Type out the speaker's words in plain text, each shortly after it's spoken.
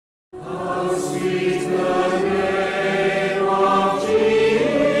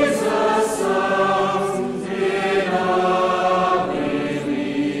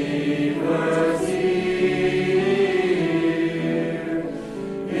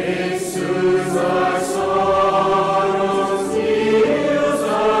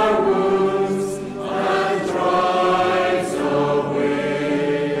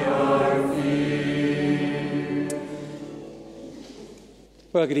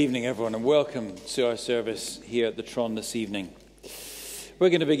Well, good evening, everyone, and welcome to our service here at the Tron this evening. We're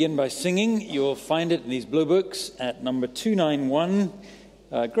going to begin by singing. You'll find it in these blue books at number 291,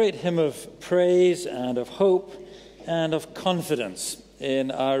 a great hymn of praise and of hope and of confidence in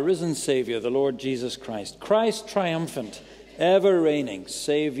our risen Savior, the Lord Jesus Christ. Christ triumphant, ever reigning,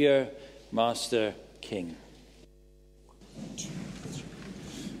 Savior, Master, King.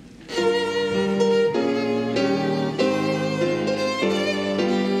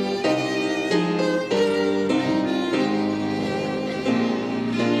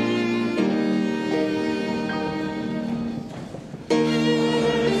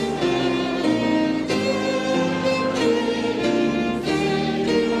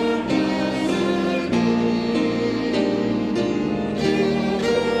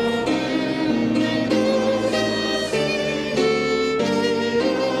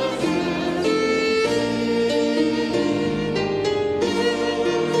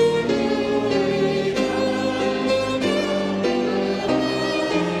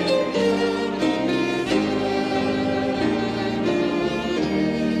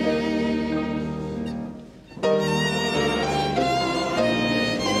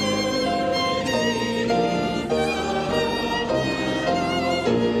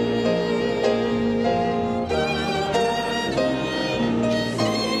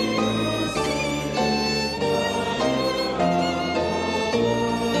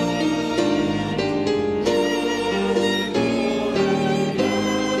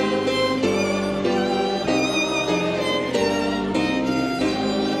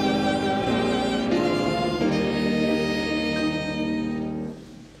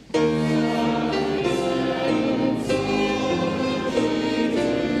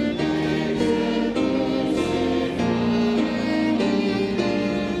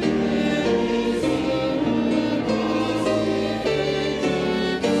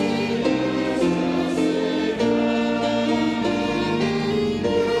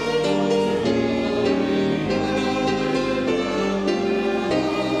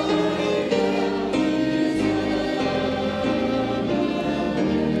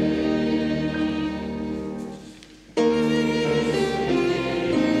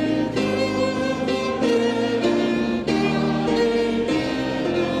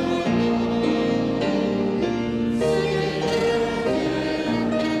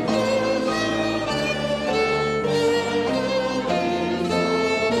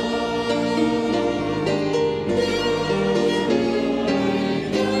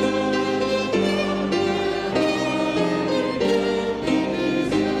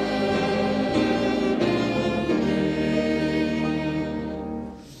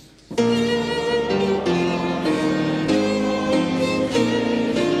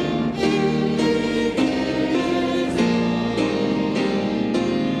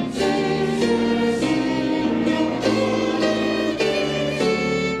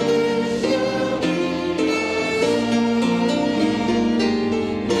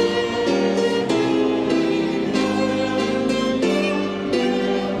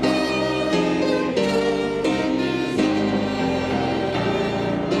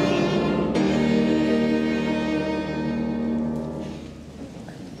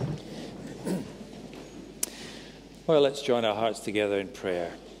 Well, let's join our hearts together in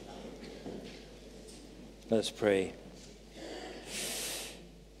prayer. Let's pray.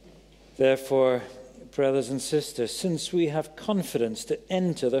 Therefore, brothers and sisters, since we have confidence to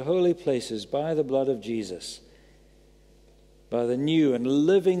enter the holy places by the blood of Jesus, by the new and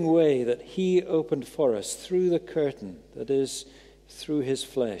living way that he opened for us through the curtain, that is, through his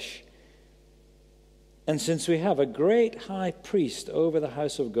flesh, and since we have a great high priest over the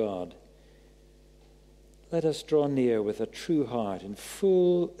house of God, let us draw near with a true heart in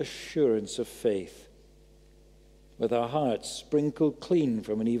full assurance of faith, with our hearts sprinkled clean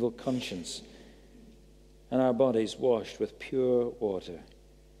from an evil conscience and our bodies washed with pure water.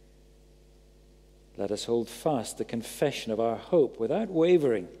 Let us hold fast the confession of our hope without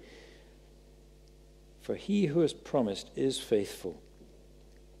wavering, for he who has promised is faithful.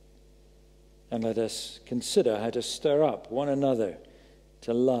 And let us consider how to stir up one another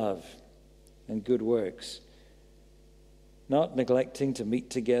to love and good works, not neglecting to meet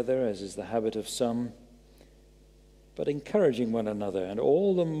together, as is the habit of some, but encouraging one another, and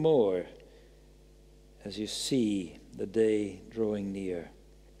all the more as you see the day drawing near.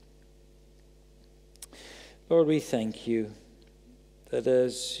 Lord, we thank you that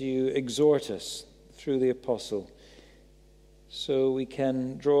as you exhort us through the apostle, so we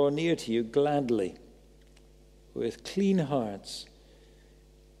can draw near to you gladly, with clean hearts,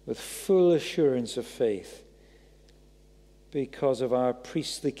 with full assurance of faith, because of our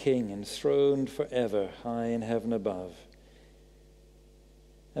priestly King, enthroned forever high in heaven above.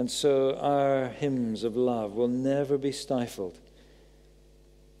 And so our hymns of love will never be stifled,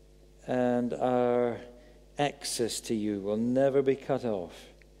 and our access to you will never be cut off.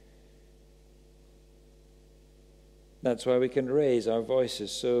 That's why we can raise our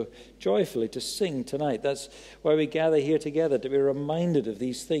voices so joyfully to sing tonight. That's why we gather here together, to be reminded of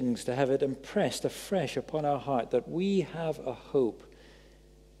these things, to have it impressed afresh upon our heart that we have a hope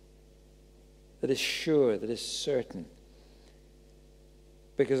that is sure, that is certain,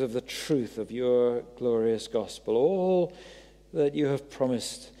 because of the truth of your glorious gospel. All that you have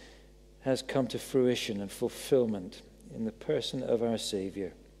promised has come to fruition and fulfillment in the person of our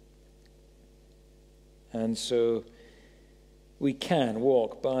Savior. And so we can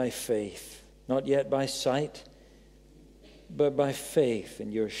walk by faith, not yet by sight, but by faith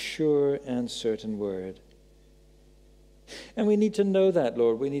in your sure and certain word. And we need to know that,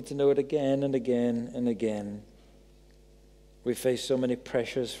 Lord. We need to know it again and again and again. We face so many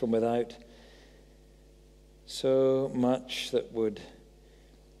pressures from without, so much that would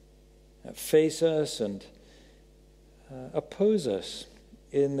face us and oppose us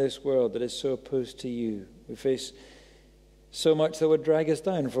in this world that is so opposed to you. We face so much that would drag us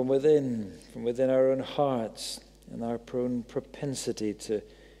down from within our own hearts and our own propensity to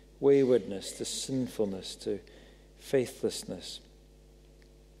waywardness, to sinfulness, to faithlessness.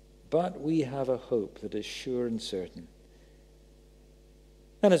 But we have a hope that is sure and certain.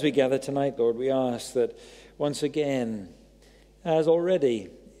 And as we gather tonight, Lord, we ask that once again, as already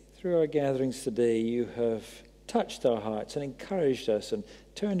through our gatherings today, you have touched our hearts and encouraged us and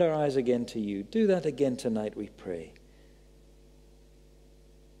turned our eyes again to you. Do that again tonight, we pray.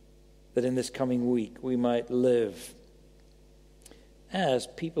 That in this coming week we might live as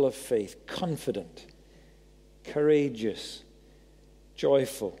people of faith, confident, courageous,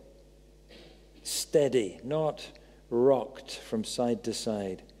 joyful, steady, not rocked from side to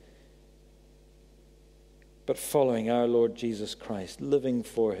side, but following our Lord Jesus Christ, living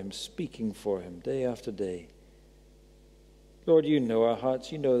for him, speaking for him day after day. Lord, you know our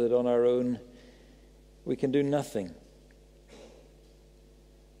hearts. You know that on our own we can do nothing.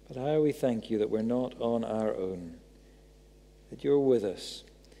 But how we thank you that we're not on our own, that you're with us.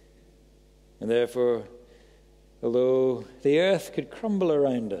 And therefore, although the earth could crumble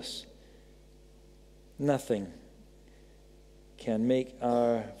around us, nothing can make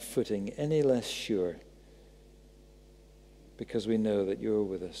our footing any less sure, because we know that you're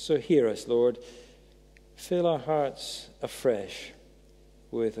with us. So hear us, Lord. Fill our hearts afresh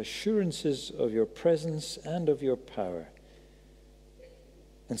with assurances of your presence and of your power,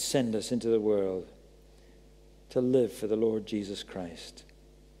 and send us into the world to live for the Lord Jesus Christ.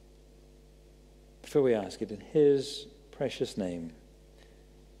 For we ask it in his precious name.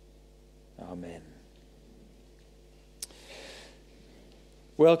 Amen.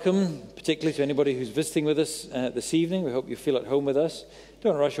 Welcome, particularly to anybody who's visiting with us this evening. We hope you feel at home with us.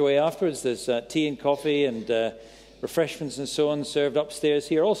 Don't rush away afterwards. There's tea and coffee and refreshments and so on served upstairs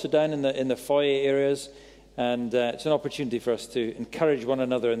here, also down in the foyer areas. And it's an opportunity for us to encourage one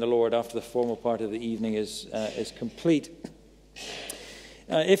another in the Lord after the formal part of the evening is complete.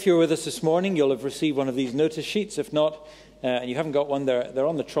 If you're with us this morning, you'll have received one of these notice sheets. If not, and you haven't got one, they're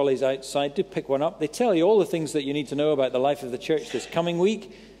on the trolleys outside. Do pick one up. They tell you all the things that you need to know about the life of the church this coming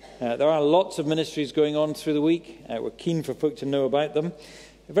week. There are lots of ministries going on through the week. We're keen for folk to know about them.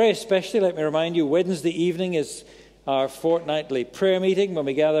 Very especially, let me remind you, Wednesday evening is our fortnightly prayer meeting when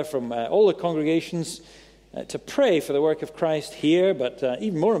we gather from all the congregations to pray for the work of Christ here, but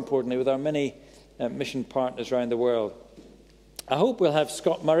even more importantly with our many mission partners around the world. I hope we'll have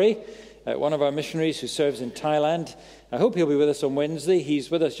Scott Murray, one of our missionaries who serves in Thailand. I hope he'll be with us on Wednesday. He's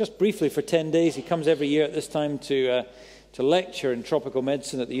with us just briefly for 10 days. He comes every year at this time to lecture in tropical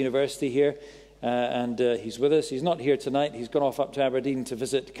medicine at the university here, and he's with us. He's not here tonight. He's gone off up to Aberdeen to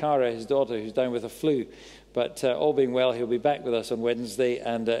visit Cara, his daughter, who's down with a flu. But all being well, he'll be back with us on Wednesday,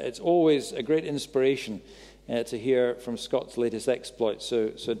 and it's always a great inspiration to hear from Scott's latest exploits.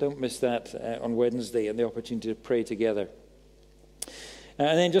 So don't miss that on Wednesday and the opportunity to pray together.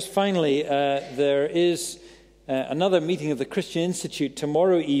 And then just finally, there is another meeting of the Christian Institute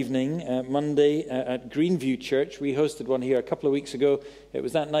tomorrow evening, Monday, at Greenview Church. We hosted one here a couple of weeks ago. It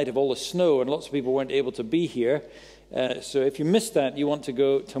was that night of all the snow, and lots of people weren't able to be here. So if you missed that, you want to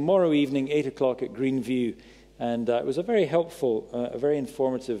go tomorrow evening, 8 o'clock at Greenview. And it was a very helpful, a very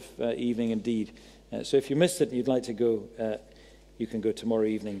informative evening indeed. So if you missed it and you'd like to go, you can go tomorrow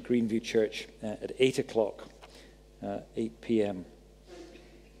evening, Greenview Church, at 8 o'clock, 8 p.m.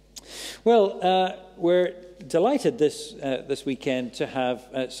 Well, we're delighted this weekend to have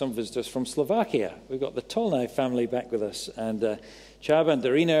some visitors from Slovakia. We've got the Tolnai family back with us, and Chaba and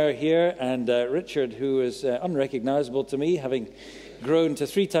Darina are here, and Richard, who is unrecognizable to me, having grown to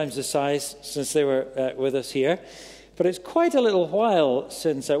 3 times the size since they were with us here. But it's quite a little while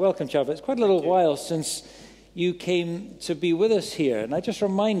since, welcome Chaba, it's quite a little while since you came to be with us here. And I just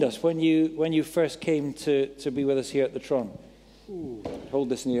remind us when you first came to be with us here at the Tron. Hold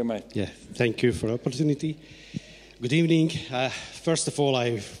this in your mouth. Yeah, thank you for the opportunity. Good evening. First of all,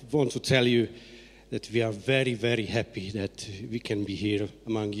 I want to tell you that we are very, very happy that we can be here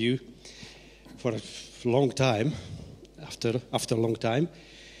among you for a long time, after a long time.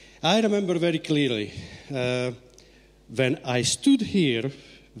 I remember very clearly when I stood here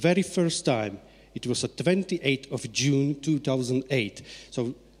very first time, it was the 28th of June 2008,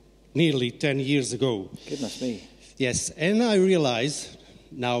 so nearly 10 years ago. Goodness me. Yes, and I realize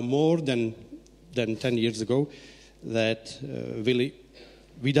now more than 10 years ago that really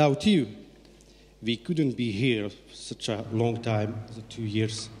without you, we couldn't be here such a long time, 2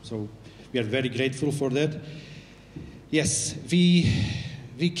 years. So we are very grateful for that. Yes, we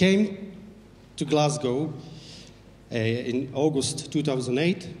came to Glasgow in August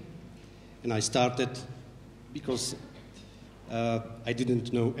 2008, and I started because I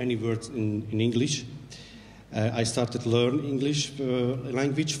didn't know any words in English. I started to learn English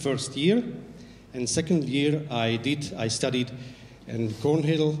language first year, and second year I studied in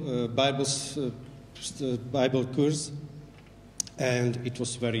Cornhill Bible course, and it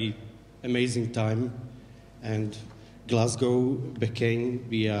was very amazing time, and Glasgow became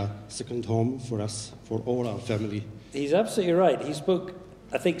a second home for us, for all our family. He's absolutely right. He spoke,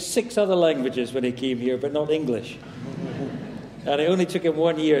 I think, 6 other languages when he came here, but not English. And it only took him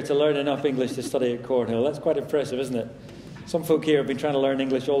 1 year to learn enough English to study at Cornhill. That's quite impressive, isn't it? Some folk here have been trying to learn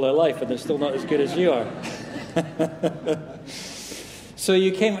English all their life, and they're still not as good as you are. So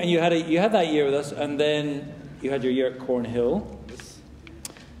you came and you had that year with us, and then you had your year at Cornhill.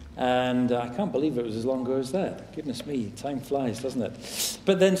 And I can't believe it was as long ago as that. Goodness me, time flies, doesn't it?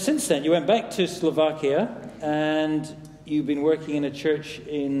 But then since then, you went back to Slovakia, and you've been working in a church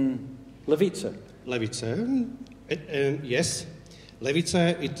in Levice. Levice, yes. Levice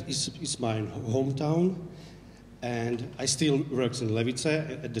is my hometown, and I still work in Levice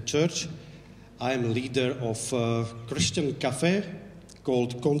at the church. I am a leader of a Christian cafe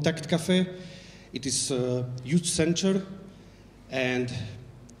called Contact Cafe. It is a youth center, and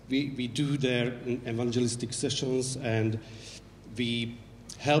we do their evangelistic sessions, and we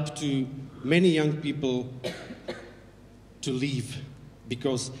help to many young people to leave,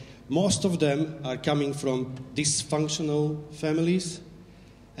 because most of them are coming from dysfunctional families,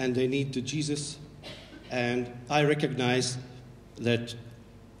 and they need to Jesus. And I recognize that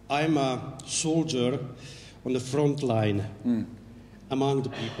I'm a soldier on the front line among the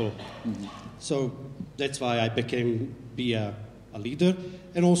people. So that's why I became a leader,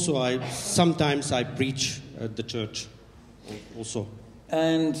 and also sometimes I preach at the church also.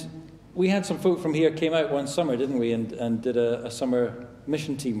 And we had some folk from here came out one summer, didn't we, and did a summer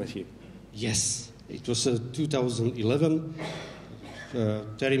mission team with you. Yes, it was 2011.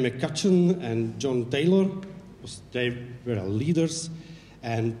 Terry McCutcheon and John Taylor, they were our leaders,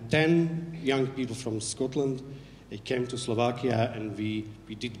 and 10 young people from Scotland. They came to Slovakia, and we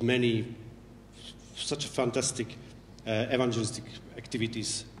did such fantastic evangelistic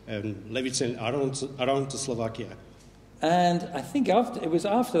activities in Levice and around Slovakia. And I think it was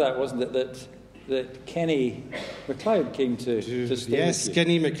after that, wasn't it, that Kenny MacLeod came to stay. Yes,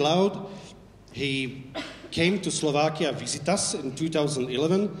 Kenny MacLeod. He came to Slovakia, visit us in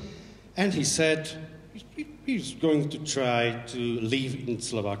 2011, and he said he's going to try to live in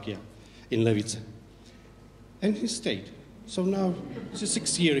Slovakia, in Levice. And he stayed. So now, it's the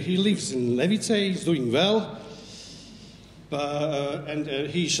 6th year. He lives in Levice, he's doing well. And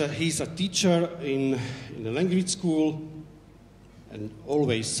he's a teacher in a language school, and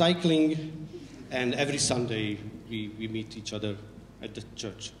always cycling. And every Sunday we meet each other at the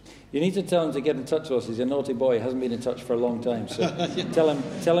church. You need to tell him to get in touch with us. He's a naughty boy. He hasn't been in touch for a long time. So tell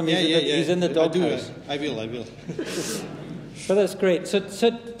him he's in the doghouse. I will. Well, that's great. So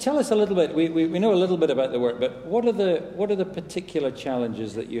tell us a little bit. We know a little bit about the work, but what are the particular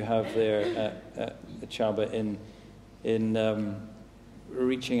challenges that you have there at Chaba in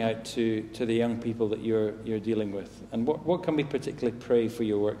reaching out to the young people that you're dealing with, and what can we particularly pray for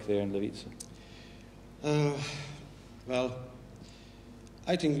your work there in Levice? Well,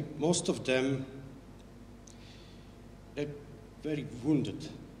 I think most of them are very wounded.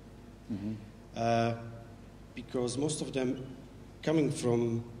 Because most of them coming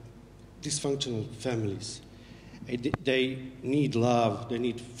from dysfunctional families. They need love, they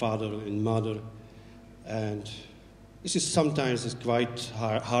need father and mother, and this is sometimes quite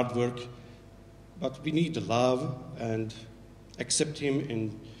hard work, but we need the love and accept him,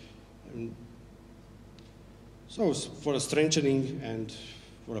 and so for a strengthening and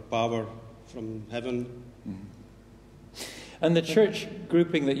for a power from heaven. And the church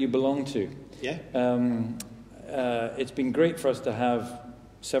grouping that you belong to, yeah. It's been great for us to have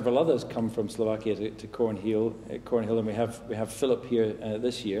several others come from Slovakia to Cornhill, and we have Philip here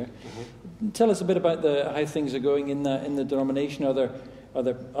this year. Tell us a bit about how things are going in the denomination. Are there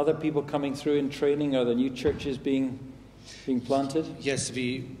other people coming through in training? Are there new churches being planted? Yes,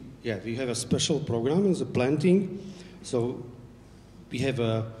 we have a special program in the planting. So we have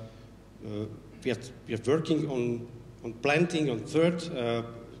we are working on planting on third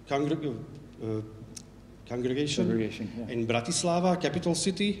congregation yeah. in Bratislava, capital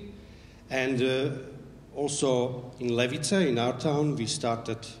city, and also in Levice, in our town, we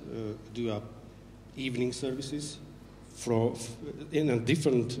started do evening services in a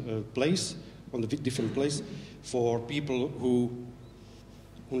different place, on a different place, for people who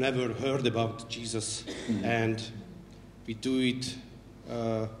never heard about Jesus, and we do it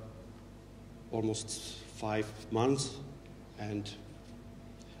almost 5 months, and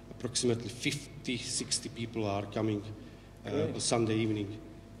approximately 50-60 people are coming Sunday evening.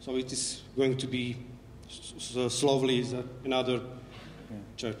 So it is going to be slowly another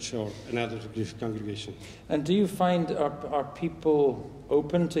church or another congregation. And do you find are people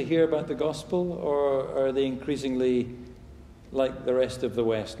open to hear about the gospel, or are they increasingly like the rest of the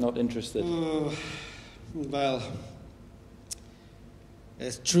West, not interested? Well,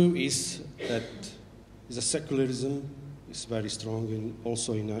 as true is that the secularism is very strong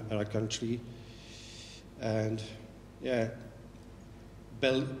also in our country, and the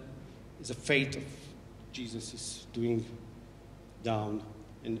fate of Jesus is doing down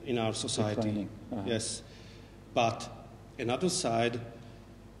in our society. Yes, but another side,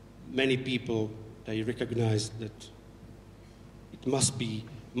 many people, they recognize that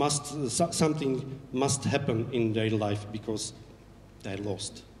something must happen in their life because they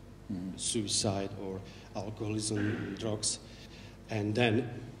lost suicide or alcoholism, drugs, and then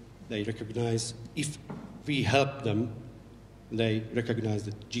they recognize, if we help them, they recognize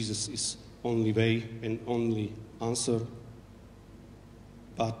that Jesus is only way and only answer.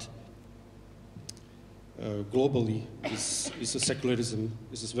 But globally, this is a secularism.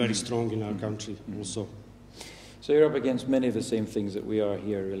 This is very strong in our country also. So you're up against many of the same things that we are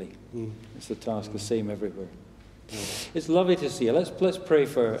here, really. It's the task, the same everywhere. It's lovely to see you. Let's pray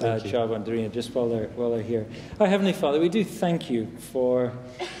for Chava and Darina just while they're here. Our Heavenly Father, we do thank you for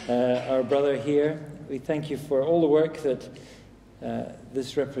our brother here. We thank you for all the work that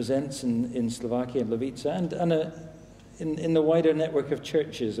this represents in Slovakia and Levice and in the wider network of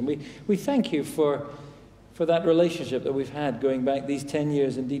churches. And we thank you for that relationship that we've had going back these 10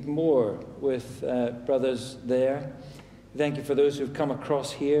 years, indeed more, with brothers there. Thank you for those who've come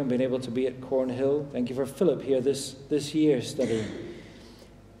across here and been able to be at Cornhill. Thank you for Philip here this year studying.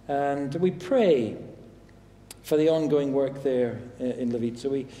 And we pray for the ongoing work there in Levice. So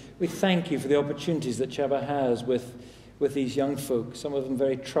we thank you for the opportunities that Chaba has with these young folk, some of them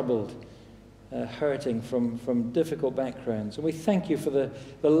very troubled, hurting from difficult backgrounds. And we thank you for the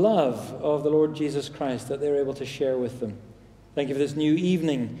love of the Lord Jesus Christ that they're able to share with them. Thank you for this new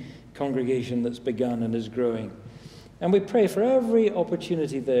evening congregation that's begun and is growing. And we pray for every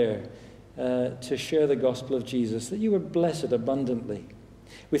opportunity there to share the gospel of Jesus, that you would bless it abundantly.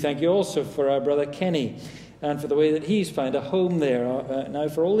 We thank you also for our brother Kenny and for the way that he's found a home there now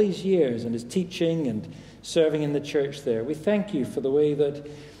for all these years, and his teaching and serving in the church there. We thank you for the way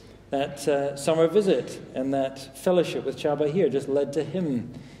that summer visit and that fellowship with Chaba here just led to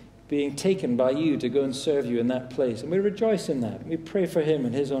him being taken by you to go and serve you in that place. And we rejoice in that. We pray for him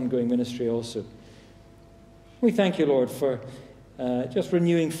and his ongoing ministry also. We thank you, Lord, for just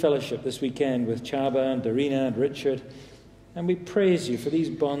renewing fellowship this weekend with Chaba and Darina and Richard. And we praise you for these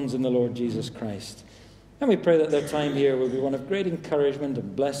bonds in the Lord Jesus Christ. And we pray that their time here will be one of great encouragement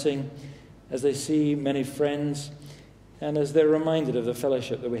and blessing as they see many friends and as they're reminded of the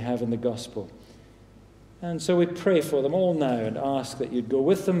fellowship that we have in the gospel. And so we pray for them all now and ask that you'd go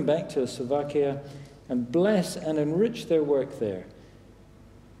with them back to Slovakia and bless and enrich their work there,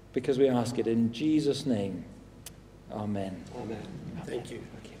 because we ask it in Jesus' name. Amen. Amen. Thank you.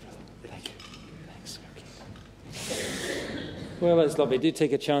 Okay, brother. Thank you. Thanks. Okay. Well, that's lovely. Do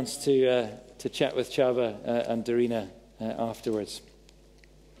take a chance to chat with Chava and Darina afterwards.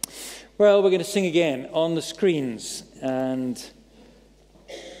 Well, we're going to sing again on the screens, and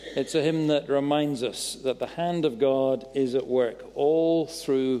it's a hymn that reminds us that the hand of God is at work all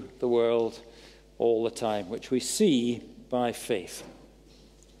through the world all the time, which we see by faith.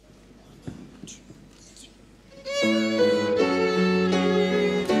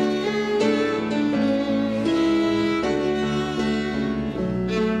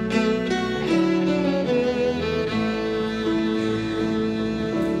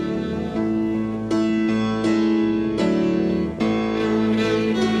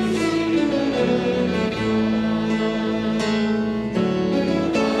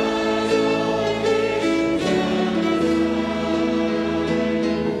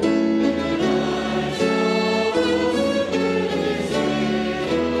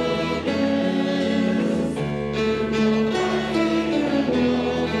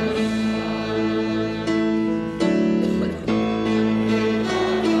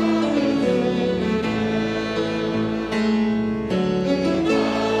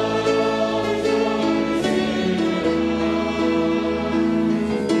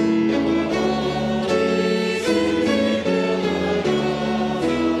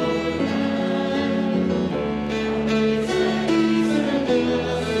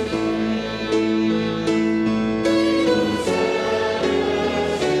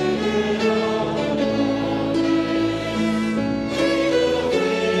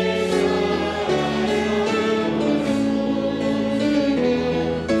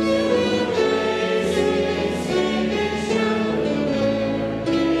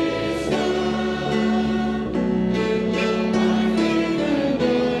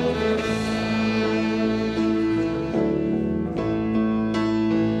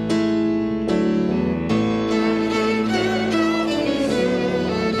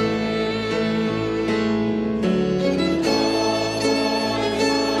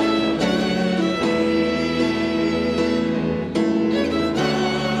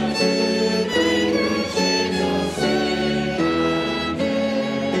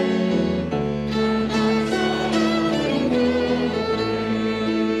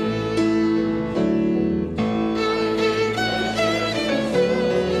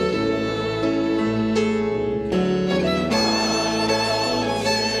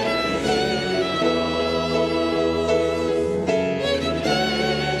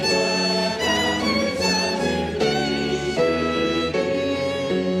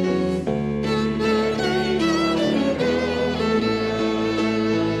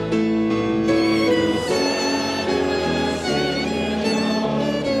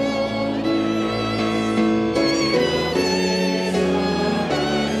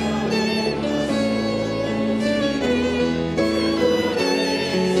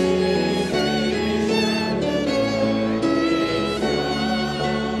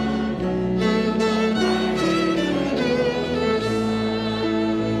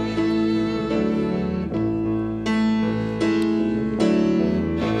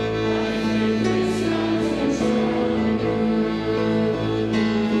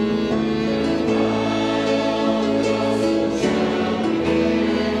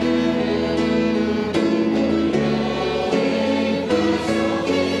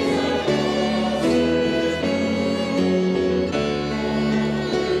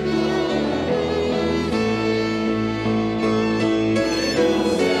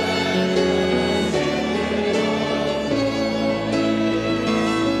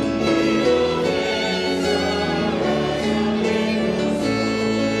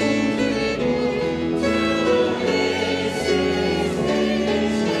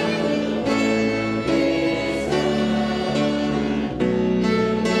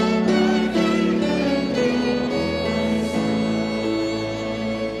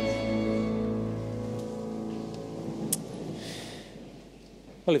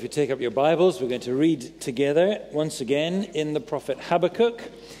 Well, if you take up your Bibles, we're going to read together once again in the prophet Habakkuk.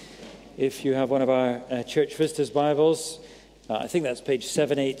 If you have one of our church visitors' Bibles, I think that's page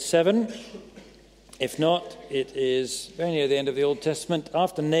 787. If not, it is very near the end of the Old Testament,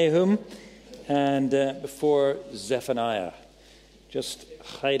 after Nahum and before Zephaniah, just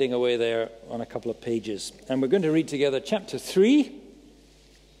hiding away there on a couple of pages. And we're going to read together chapter 3,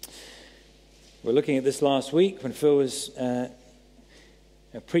 We're looking at this last week when Phil was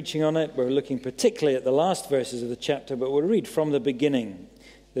preaching on it. We're looking particularly at the last verses of the chapter, but we'll read from the beginning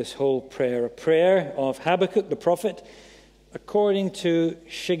this whole prayer, a prayer of Habakkuk the prophet, according to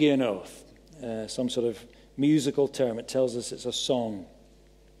Shigionoth, some sort of musical term. It tells us it's a song.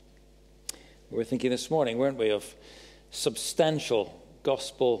 We were thinking this morning, weren't we, of substantial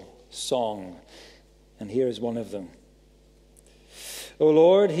gospel song, and here is one of them. O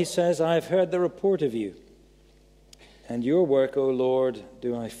Lord, he says, I have heard the report of you, and your work, O Lord,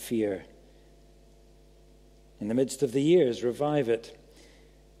 do I fear. In the midst of the years, revive it.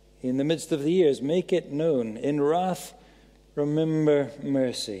 In the midst of the years, make it known. In wrath, remember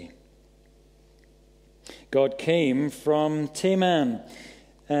mercy. God came from Teman,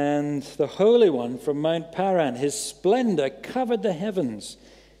 and the Holy One from Mount Paran. His splendor covered the heavens,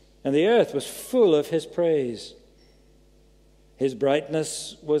 and the earth was full of his praise. His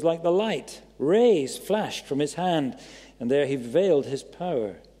brightness was like the light. Rays flashed from his hand, and there he veiled his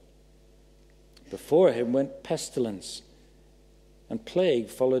power. Before him went pestilence, and plague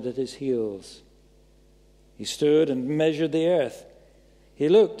followed at his heels. He stood and measured the earth. He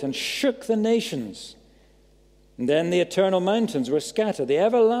looked and shook the nations. And then the eternal mountains were scattered. The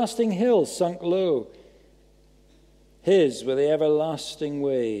everlasting hills sunk low. His were the everlasting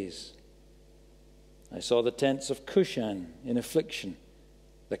ways. I saw the tents of Cushan in affliction.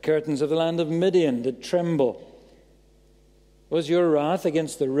 The curtains of the land of Midian did tremble. Was your wrath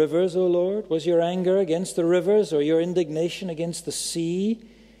against the rivers, O Lord? Was your anger against the rivers, or your indignation against the sea,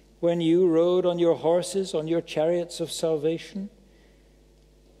 when you rode on your horses, on your chariots of salvation?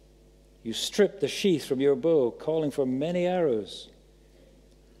 You stripped the sheath from your bow, calling for many arrows.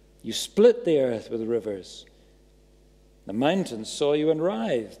 You split the earth with rivers. The mountains saw you and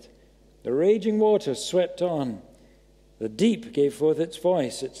writhed. The raging waters swept on. The deep gave forth its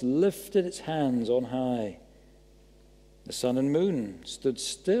voice. It lifted its hands on high. The sun and moon stood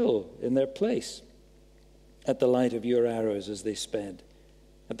still in their place at the light of your arrows as they sped,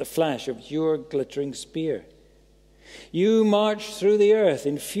 at the flash of your glittering spear. You marched through the earth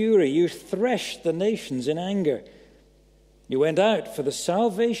in fury. You threshed the nations in anger. You went out for the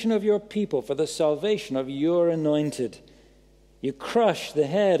salvation of your people, for the salvation of your anointed. You crushed the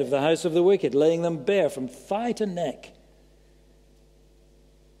head of the house of the wicked, laying them bare from thigh to neck.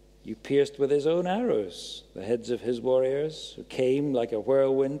 You pierced with his own arrows the heads of his warriors, who came like a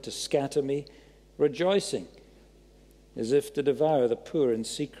whirlwind to scatter me, rejoicing, as if to devour the poor in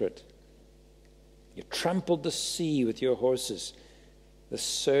secret. You trampled the sea with your horses, the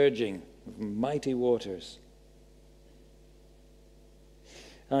surging of mighty waters.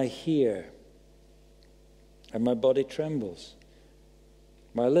 I hear, and my body trembles.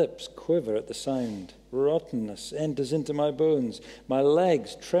 My lips quiver at the sound. Rottenness enters into my bones. My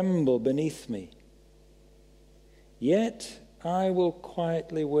legs tremble beneath me. Yet I will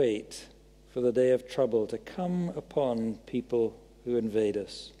quietly wait for the day of trouble to come upon people who invade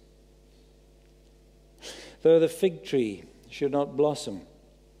us. Though the fig tree should not blossom,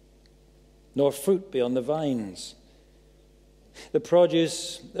 nor fruit be on the vines, the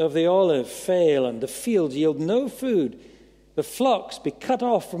produce of the olive fail, and the fields yield no food, the flocks be cut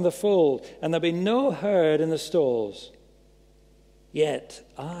off from the fold, and there be no herd in the stalls. Yet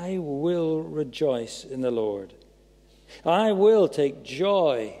I will rejoice in the Lord. I will take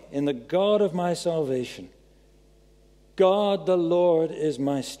joy in the God of my salvation. God the Lord is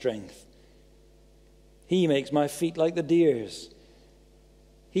my strength. He makes my feet like the deer's.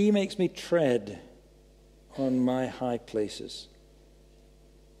 He makes me tread on my high places.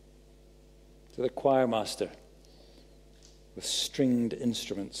 To the choir master with stringed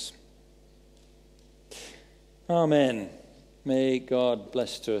instruments. Amen. May God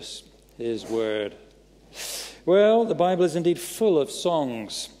bless to us his word. Well, the Bible is indeed full of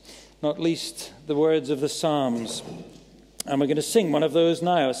songs, not least the words of the Psalms. And we're going to sing one of those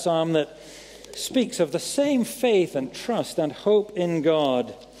now, a psalm that speaks of the same faith and trust and hope in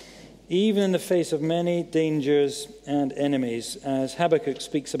God, even in the face of many dangers and enemies, as Habakkuk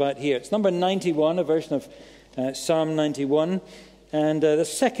speaks about here. It's number 91, a version of Psalm 91, and the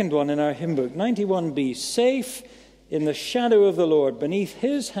second one in our hymn book, 91b, safe in the shadow of the Lord, beneath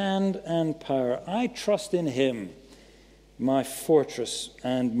his hand and power. I trust in him, my fortress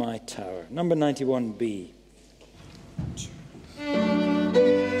and my tower. Number 91b.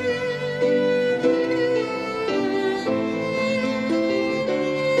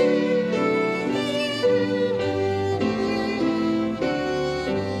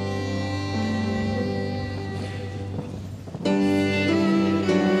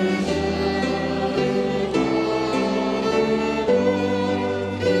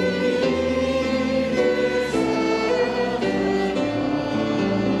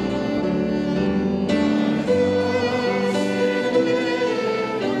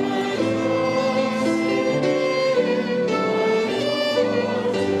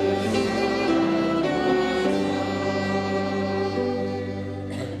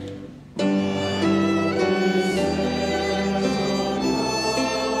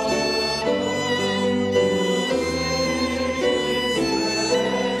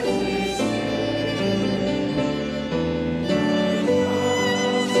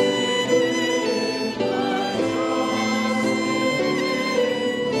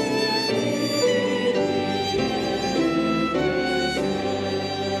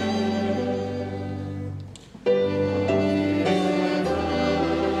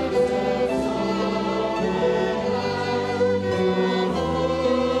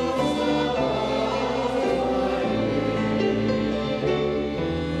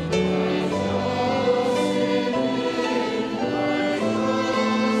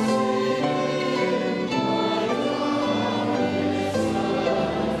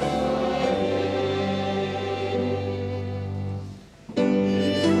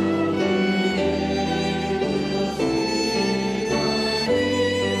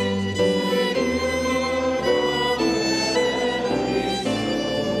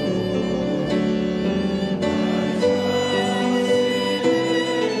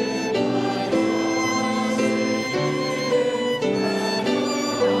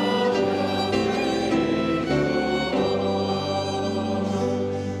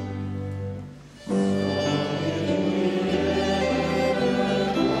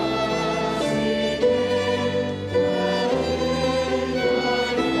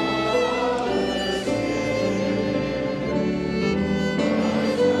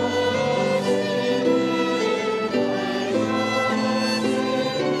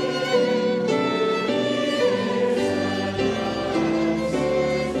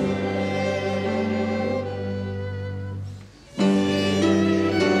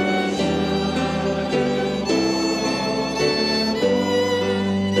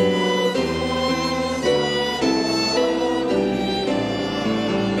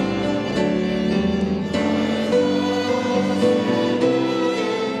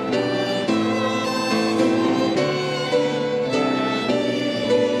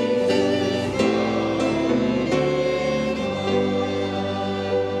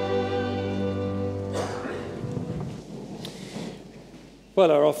 Well,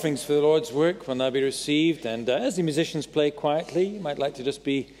 our offerings for the Lord's work will now be received, and as the musicians play quietly, you might like to just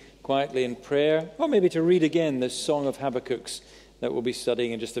be quietly in prayer, or maybe to read again this song of Habakkuk's that we'll be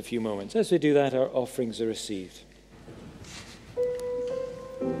studying in just a few moments. As we do that, our offerings are received.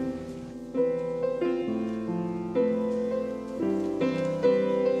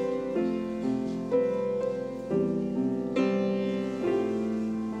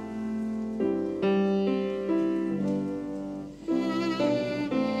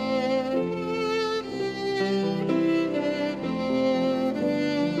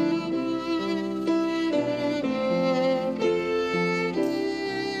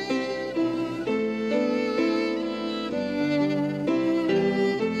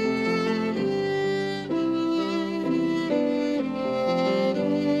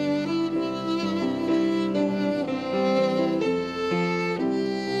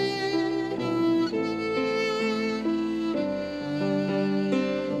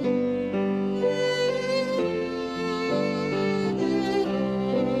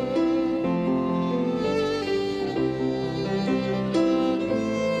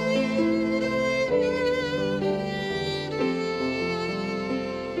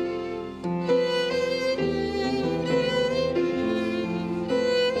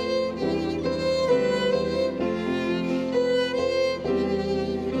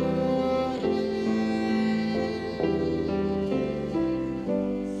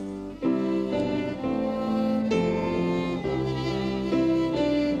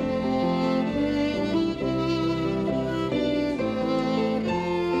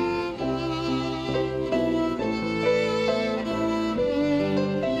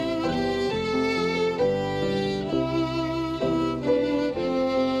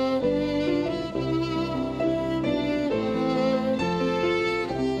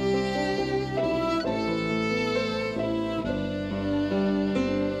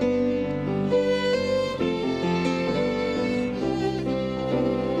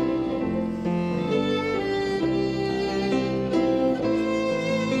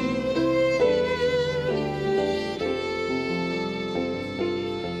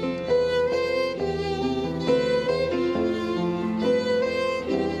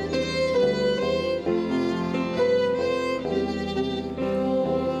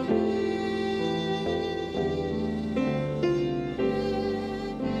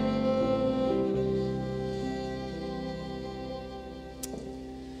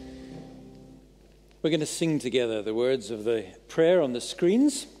 We're going to sing together the words of the prayer on the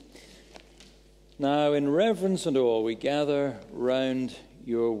screens. Now, in reverence and awe, we gather round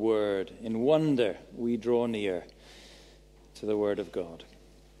your word. In wonder, we draw near to the word of God.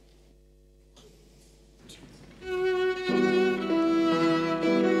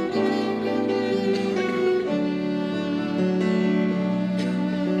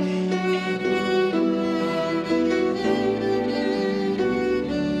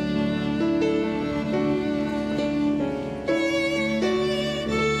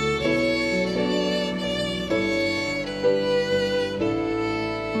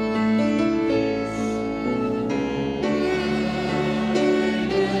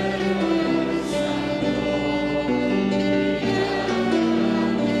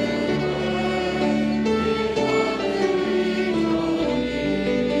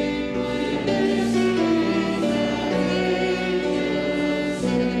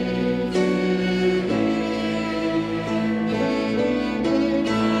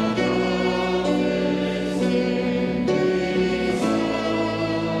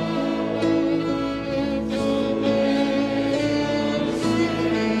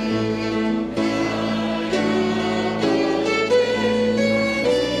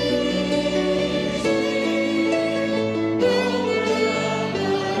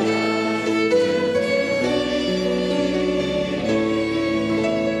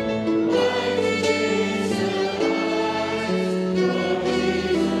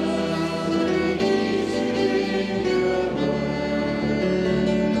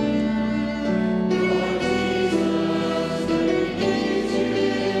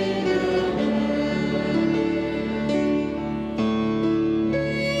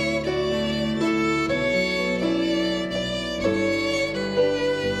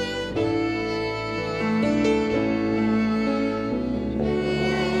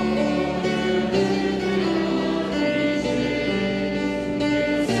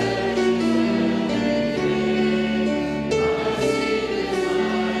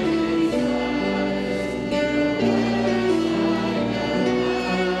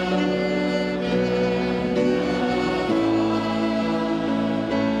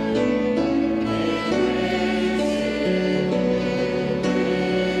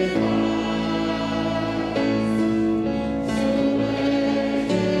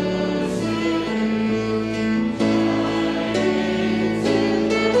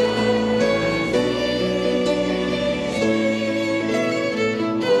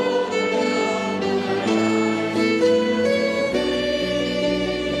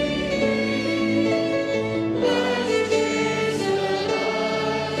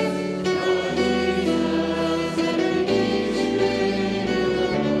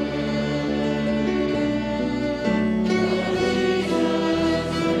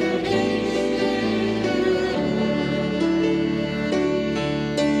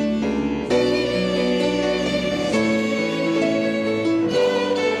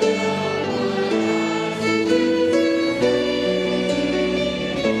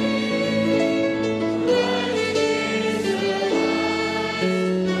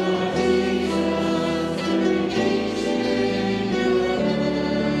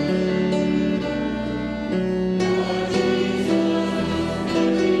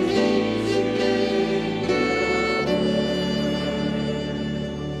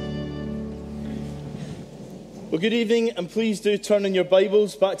 Well, good evening, and please do turn in your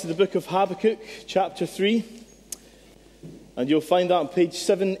Bibles back to the book of Habakkuk, chapter 3. And you'll find that on page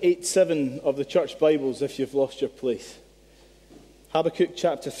 787 of the church Bibles if you've lost your place. Habakkuk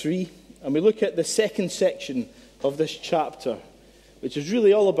chapter 3. And we look at the second section of this chapter, which is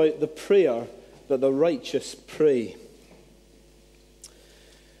really all about the prayer that the righteous pray.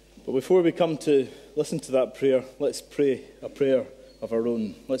 But before we come to listen to that prayer, let's pray a prayer of our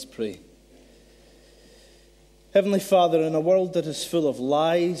own. Let's pray. Heavenly Father, in a world that is full of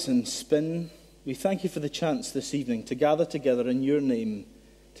lies and spin, we thank you for the chance this evening to gather together in your name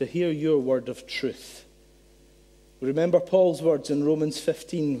to hear your word of truth. Remember Paul's words in Romans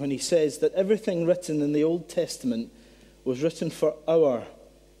 15 when he says that everything written in the Old Testament was written for our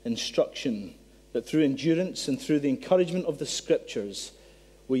instruction, that through endurance and through the encouragement of the Scriptures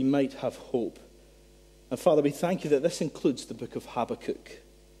we might have hope. And Father, we thank you that this includes the book of Habakkuk.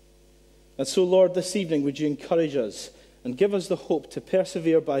 And so, Lord, this evening would you encourage us and give us the hope to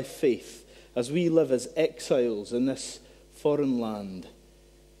persevere by faith as we live as exiles in this foreign land.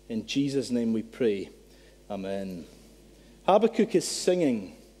 In Jesus' name we pray. Amen. Habakkuk is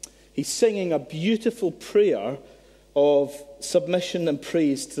singing. He's singing a beautiful prayer of submission and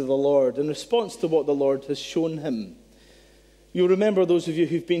praise to the Lord in response to what the Lord has shown him. You'll remember, those of you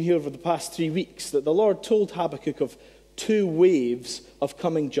who've been here over the past 3 weeks, that the Lord told Habakkuk of 2 waves of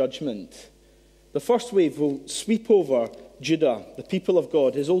coming judgment. The first wave will sweep over Judah, the people of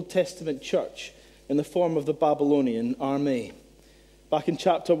God, his Old Testament church, in the form of the Babylonian army. Back in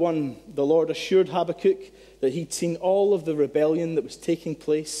chapter 1, the Lord assured Habakkuk that he'd seen all of the rebellion that was taking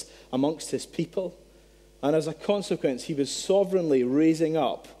place amongst his people. And as a consequence, he was sovereignly raising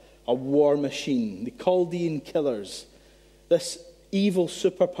up a war machine, the Chaldean killers, this evil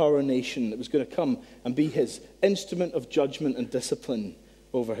superpower nation that was going to come and be his instrument of judgment and discipline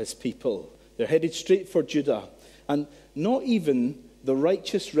over his people. They're headed straight for Judah. And not even the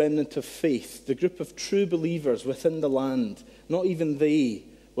righteous remnant of faith, the group of true believers within the land, not even they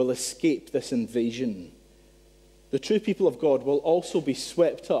will escape this invasion. The true people of God will also be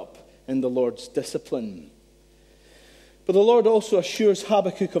swept up in the Lord's discipline. But the Lord also assures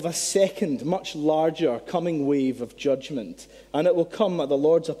Habakkuk of a second, much larger coming wave of judgment. And it will come at the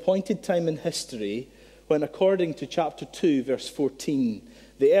Lord's appointed time in history when, according to chapter 2, verse 14,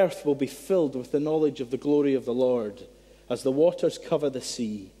 the earth will be filled with the knowledge of the glory of the Lord as the waters cover the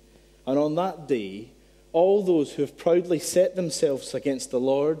sea. And on that day, all those who have proudly set themselves against the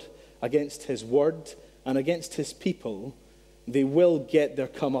Lord, against his word, and against his people, they will get their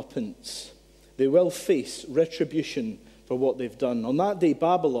comeuppance. They will face retribution for what they've done. On that day,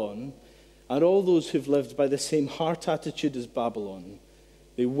 Babylon, and all those who've lived by the same heart attitude as Babylon,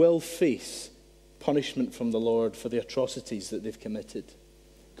 they will face punishment from the Lord for the atrocities that they've committed.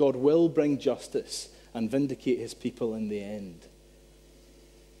 God will bring justice and vindicate his people in the end.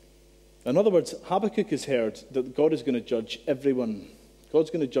 In other words, Habakkuk has heard that God is going to judge everyone. God's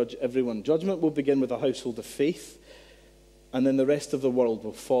going to judge everyone. Judgment will begin with a household of faith, and then the rest of the world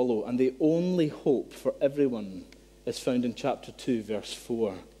will follow. And the only hope for everyone is found in chapter 2, verse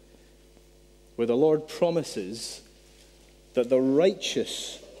 4, where the Lord promises that the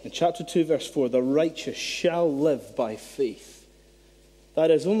righteous, in chapter 2, verse 4, the righteous shall live by faith. That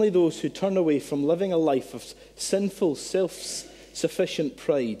is, only those who turn away from living a life of sinful, self-sufficient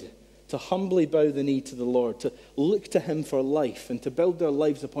pride to humbly bow the knee to the Lord, to look to him for life and to build their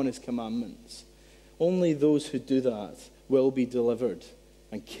lives upon his commandments. Only those who do that will be delivered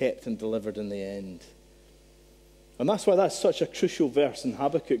and kept and delivered in the end. And that's why that's such a crucial verse in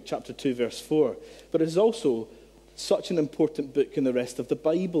Habakkuk chapter 2, verse 4. But it's also such an important book in the rest of the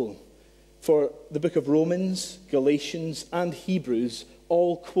Bible. For the book of Romans, Galatians, and Hebrews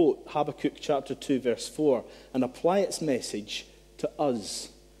all quote Habakkuk chapter 2, verse 4, and apply its message to us,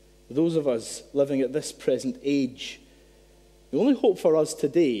 those of us living at this present age. The only hope for us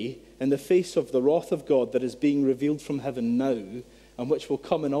today, in the face of the wrath of God that is being revealed from heaven now, and which will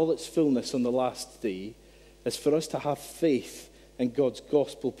come in all its fullness on the last day, is for us to have faith in God's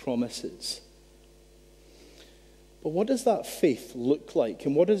gospel promises. But what does that faith look like,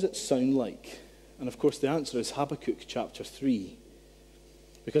 and what does it sound like? And of course the answer is Habakkuk chapter 3.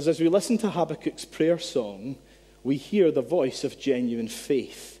 Because as we listen to Habakkuk's prayer song, we hear the voice of genuine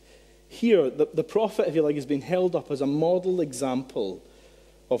faith. Here, the prophet, if you like, has been held up as a model example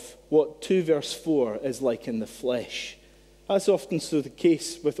of what 2 verse 4 is like in the flesh. As often so the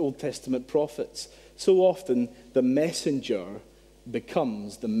case with Old Testament prophets, so often the messenger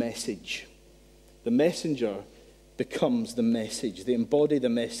becomes the message. The messenger becomes the message. They embody the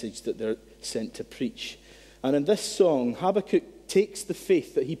message that they're sent to preach. And in this song, Habakkuk takes the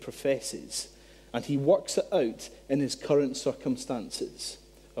faith that he professes and he works it out in his current circumstances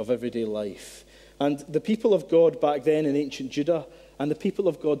of everyday life. And the people of God back then in ancient Judah and the people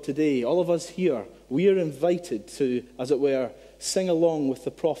of God today, all of us here, we are invited to, as it were, sing along with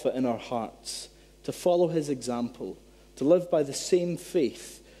the prophet in our hearts, to follow his example, to live by the same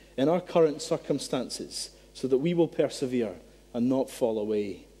faith in our current circumstances so that we will persevere and not fall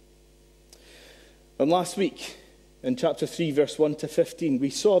away. And last week, in chapter 3, verse 1 to 15, we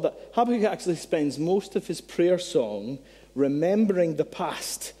saw that Habakkuk actually spends most of his prayer song remembering the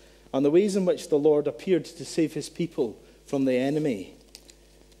past and the ways in which the Lord appeared to save his people from the enemy.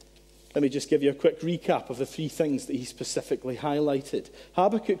 Let me just give you a quick recap of the three things that he specifically highlighted.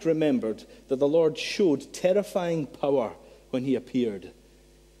 Habakkuk remembered that the Lord showed terrifying power when he appeared.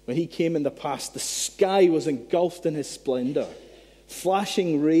 When he came in the past, the sky was engulfed in his splendor.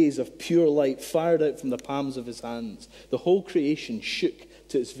 Flashing rays of pure light fired out from the palms of his hands. The whole creation shook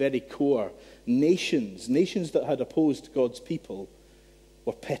to its very core. Nations that had opposed God's people,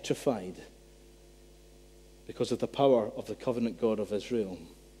 were petrified because of the power of the covenant God of Israel.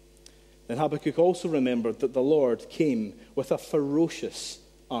 Then Habakkuk also remembered that the Lord came with a ferocious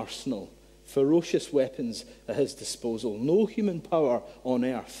arsenal, ferocious weapons at his disposal. No human power on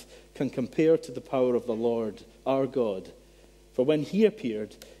earth can compare to the power of the Lord, our God. For when he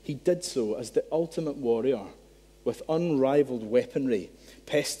appeared, he did so as the ultimate warrior, with unrivaled weaponry,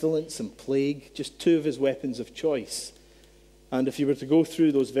 pestilence and plague, just two of his weapons of choice. And if you were to go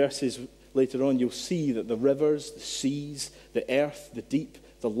through those verses later on, you'll see that the rivers, the seas, the earth, the deep,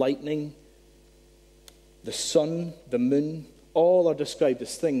 the lightning, the sun, the moon, all are described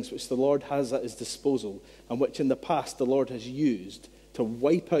as things which the Lord has at his disposal and which in the past the Lord has used to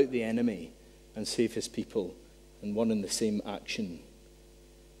wipe out the enemy and save his people in one and the same action.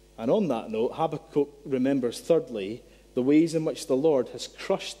 And on that note, Habakkuk remembers, thirdly, the ways in which the Lord has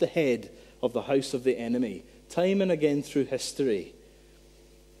crushed the head of the house of the enemy, time and again through history,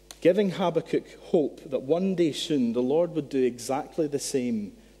 giving Habakkuk hope that one day soon the Lord would do exactly the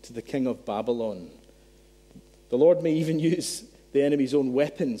same to the king of Babylon. The Lord may even use the enemy's own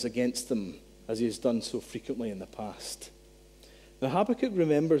weapons against them, as he has done so frequently in the past. Now, Habakkuk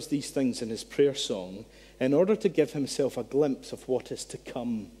remembers these things in his prayer song in order to give himself a glimpse of what is to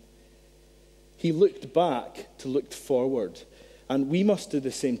come. He looked back to look forward, and we must do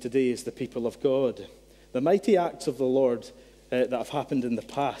the same today as the people of God. The mighty acts of the Lord that have happened in the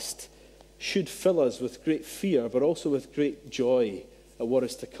past should fill us with great fear, but also with great joy at what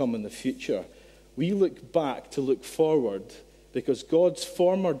is to come in the future. We look back to look forward because God's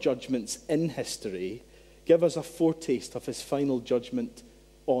former judgments in history give us a foretaste of his final judgment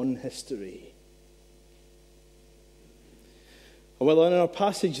on history. Well, in our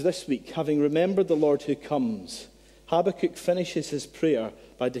passage this week, having remembered the Lord who comes, Habakkuk finishes his prayer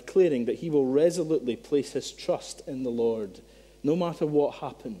by declaring that he will resolutely place his trust in the Lord, no matter what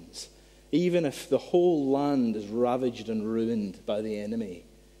happens, even if the whole land is ravaged and ruined by the enemy.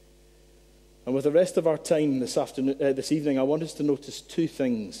 And with the rest of our time this evening, I want us to notice two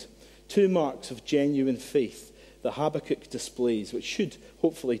things, two marks of genuine faith that Habakkuk displays, which should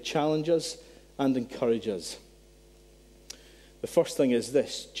hopefully challenge us and encourage us. The first thing is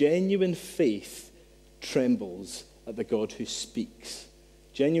this: genuine faith trembles at the God who speaks.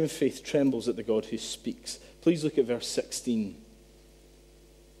 Genuine faith trembles at the God who speaks. Please look at verse 16.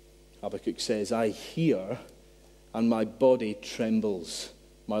 Habakkuk says, I hear, and my body trembles.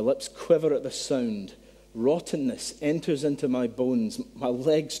 My lips quiver at the sound. Rottenness enters into my bones. My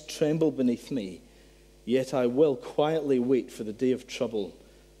legs tremble beneath me. Yet I will quietly wait for the day of trouble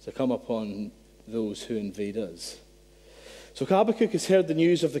to come upon those who invade us. So Habakkuk has heard the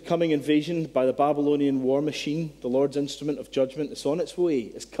news of the coming invasion by the Babylonian war machine, the Lord's instrument of judgment. It's on its way,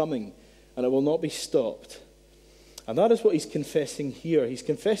 it's coming, and it will not be stopped. And that is what he's confessing here. He's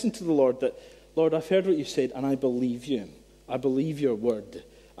confessing to the Lord that, Lord, I've heard what you said, and I believe you. I believe your word,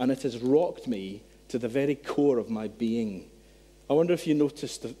 and it has rocked me to the very core of my being. I wonder if you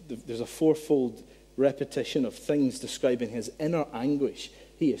noticed there's a fourfold repetition of things describing his inner anguish.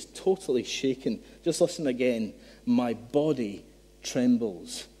 He is totally shaken. Just listen again. My body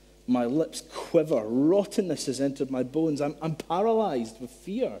trembles. My lips quiver. Rottenness has entered my bones. I'm paralyzed with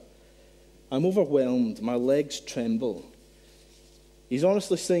fear. I'm overwhelmed. My legs tremble. He's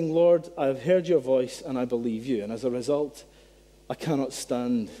honestly saying, Lord, I have heard your voice and I believe you. And as a result, I cannot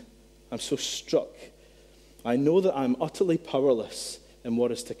stand. I'm so struck. I know that I'm utterly powerless in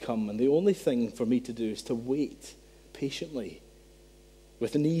what is to come. And the only thing for me to do is to wait patiently,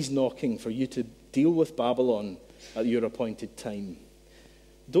 with the knees knocking, for you to deal with Babylon at your appointed time.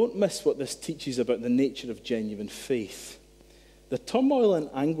 Don't miss what this teaches about the nature of genuine faith. The turmoil and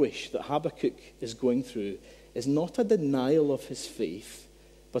anguish that Habakkuk is going through is not a denial of his faith,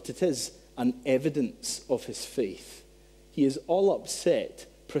 but it is an evidence of his faith. He is all upset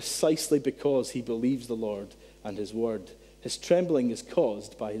precisely because he believes the Lord and his word. His trembling is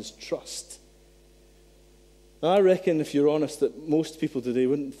caused by his trust. Now, I reckon, if you're honest, that most people today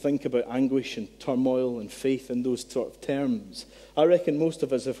wouldn't think about anguish and turmoil and faith in those sort of terms. I reckon most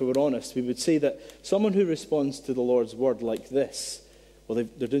of us, if we were honest, we would say that someone who responds to the Lord's word like this, well,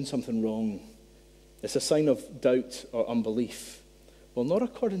 they're doing something wrong. It's a sign of doubt or unbelief. Well, not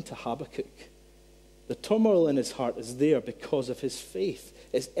according to Habakkuk. The turmoil in his heart is there because of his faith.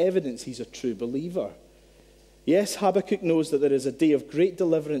 It's evidence he's a true believer. Yes, Habakkuk knows that there is a day of great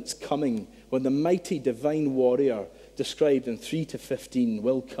deliverance coming when the mighty divine warrior described in 3-15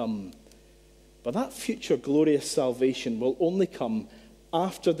 will come. But that future glorious salvation will only come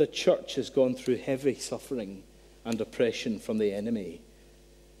after the church has gone through heavy suffering and oppression from the enemy.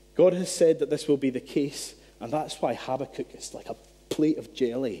 God has said that this will be the case, and that's why Habakkuk is like a plate of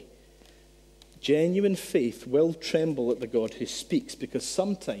jelly. Genuine faith will tremble at the God who speaks, because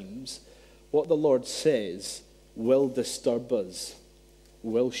sometimes what the Lord says will disturb us,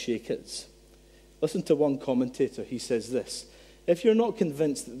 will shake us. Listen to one commentator. He says this: if you're not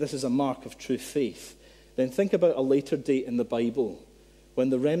convinced that this is a mark of true faith, then think about a later date in the Bible when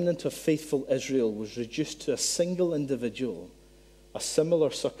the remnant of faithful Israel was reduced to a single individual. A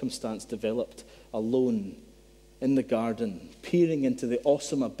similar circumstance developed, alone in the garden, peering into the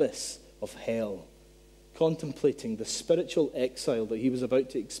awesome abyss of hell, contemplating the spiritual exile that he was about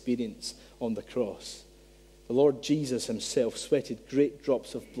to experience on the cross. The Lord Jesus himself sweated great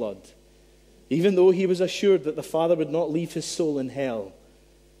drops of blood. Even though he was assured that the Father would not leave his soul in hell,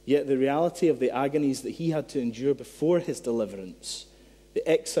 yet the reality of the agonies that he had to endure before his deliverance, the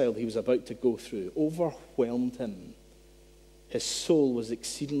exile he was about to go through, overwhelmed him. His soul was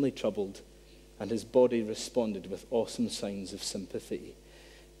exceedingly troubled, and his body responded with awesome signs of sympathy.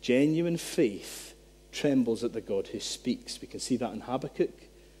 Genuine faith trembles at the God who speaks. We can see that in Habakkuk,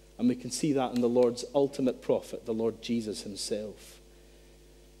 and we can see that in the Lord's ultimate prophet, the Lord Jesus himself.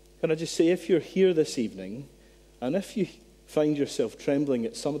 Can I just say, if you're here this evening, and if you find yourself trembling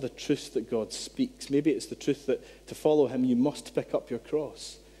at some of the truths that God speaks, maybe it's the truth that to follow him you must pick up your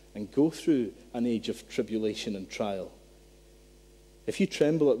cross and go through an age of tribulation and trial. If you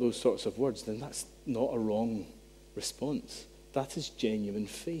tremble at those sorts of words, then that's not a wrong response. That is genuine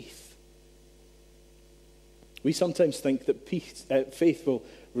faith. We sometimes think that faith will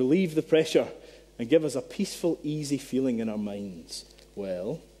relieve the pressure and give us a peaceful, easy feeling in our minds.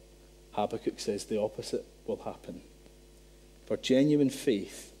 Well, Habakkuk says the opposite will happen. For genuine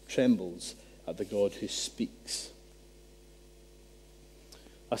faith trembles at the God who speaks.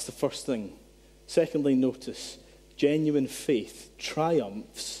 That's the first thing. Secondly, notice, genuine faith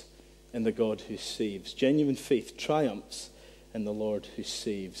triumphs in the God who saves. Genuine faith triumphs in the Lord who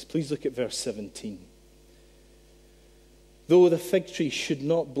saves. Please look at verse 17. Though the fig tree should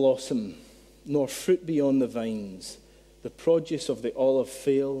not blossom, nor fruit be on the vines, the produce of the olive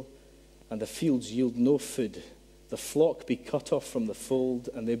fail, and the fields yield no food, the flock be cut off from the fold,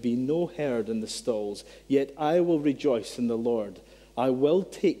 and there be no herd in the stalls, yet I will rejoice in the Lord. I will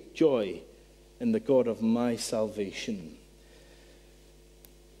take joy in the God of my salvation.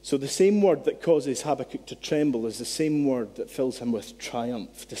 So the same word that causes Habakkuk to tremble is the same word that fills him with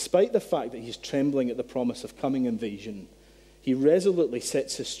triumph. Despite the fact that he's trembling at the promise of coming invasion, he resolutely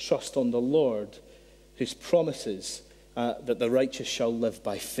sets his trust on the Lord, whose promises that the righteous shall live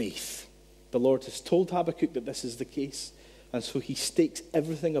by faith. The Lord has told Habakkuk that this is the case, and so he stakes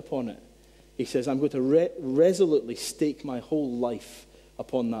everything upon it. He says, I'm going to resolutely stake my whole life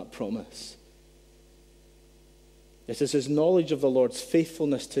upon that promise. It is his knowledge of the Lord's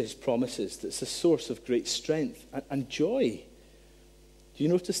faithfulness to his promises that's the source of great strength and joy. Do you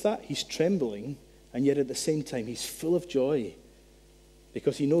notice that? He's trembling, and yet at the same time he's full of joy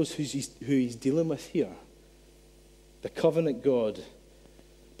because he knows who he's dealing with here. The covenant God.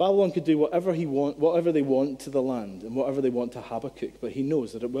 Babylon could do whatever they want to the land and whatever they want to Habakkuk, but he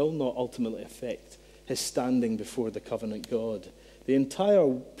knows that it will not ultimately affect his standing before the covenant God. The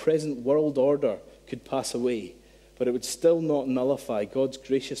entire present world order could pass away, but it would still not nullify God's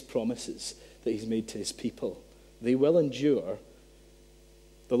gracious promises that he's made to his people. They will endure.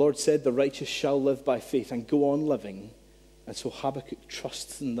 The Lord said the righteous shall live by faith and go on living, and so Habakkuk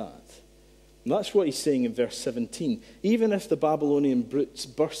trusts in that. And that's what he's saying in verse 17. Even if the Babylonian brutes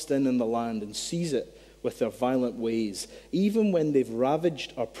burst in the land and seize it with their violent ways, even when they've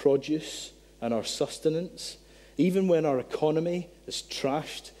ravaged our produce and our sustenance, even when our economy is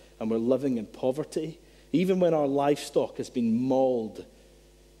trashed and we're living in poverty, even when our livestock has been mauled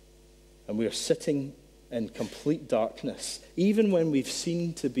and we are sitting in complete darkness, even when we've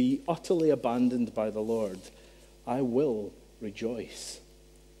seemed to be utterly abandoned by the Lord, I will rejoice.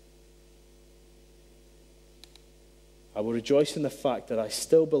 I will rejoice in the fact that I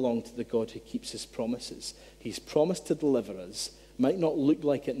still belong to the God who keeps his promises. He's promised to deliver us. Might not look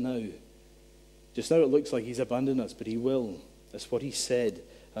like it now. Just now it looks like he's abandoned us, but he will. That's what he said.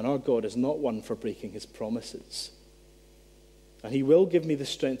 And our God is not one for breaking his promises. And he will give me the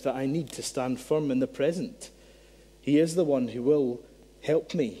strength that I need to stand firm in the present. He is the one who will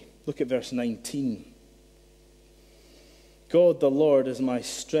help me. Look at verse 19. God the Lord is my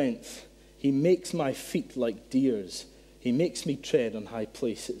strength. He makes my feet like deer's. He makes me tread on high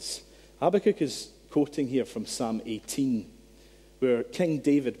places. Habakkuk is quoting here from Psalm 18, where King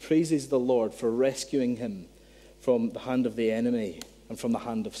David praises the Lord for rescuing him from the hand of the enemy and from the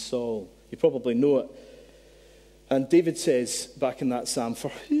hand of Saul. You probably know it. And David says back in that psalm, "For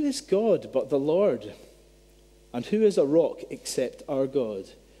who is God but the Lord? And who is a rock except our God?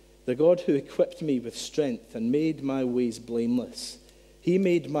 The God who equipped me with strength and made my ways blameless. He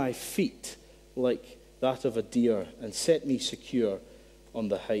made my feet like that of a deer and set me secure on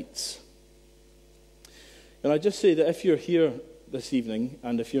the heights." And I just say that if you're here this evening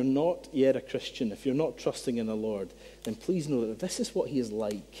and if you're not yet a Christian, if you're not trusting in the Lord, then please know that this is what he is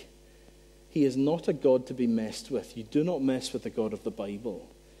like. He is not a God to be messed with. You do not mess with the God of the Bible.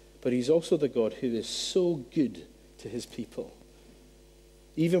 But he's also the God who is so good to his people.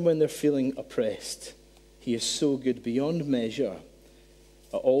 Even when they're feeling oppressed, he is so good beyond measure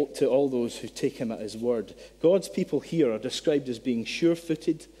to all those who take him at his word. God's people here are described as being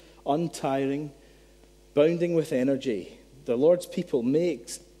sure-footed, untiring, bounding with energy. The Lord's people may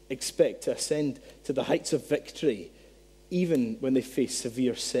expect to ascend to the heights of victory, even when they face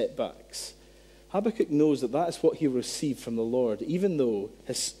severe setbacks. Habakkuk knows that that is what he will receive from the Lord, even though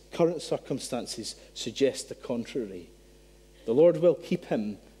his current circumstances suggest the contrary. The Lord will keep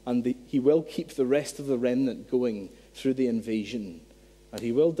him, and he will keep the rest of the remnant going through the invasion, and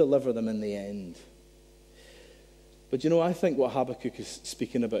he will deliver them in the end. But I think what Habakkuk is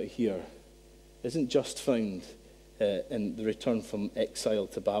speaking about here isn't just found in the return from exile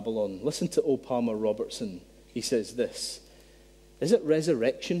to Babylon. Listen to O. Palmer Robertson. He says this: "Is it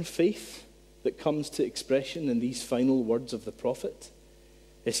resurrection faith that comes to expression in these final words of the prophet?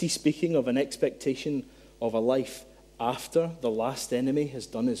 Is he speaking of an expectation of a life after the last enemy has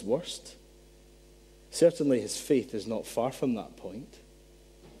done his worst? Certainly his faith is not far from that point."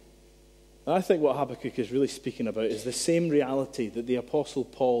 And I think what Habakkuk is really speaking about is the same reality that the Apostle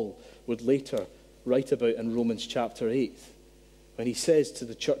Paul would later write about in Romans chapter 8, when he says to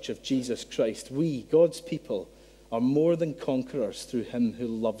the church of Jesus Christ, "We, God's people, are more than conquerors through him who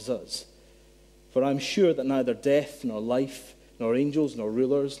loves us. For I'm sure that neither death, nor life, nor angels, nor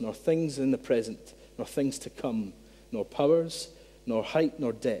rulers, nor things in the present, nor things to come, nor powers, nor height,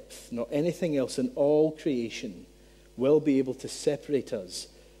 nor depth, nor anything else in all creation will be able to separate us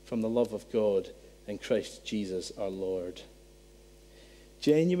from the love of God in Christ Jesus our Lord."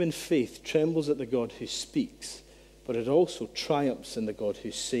 Genuine faith trembles at the God who speaks, but it also triumphs in the God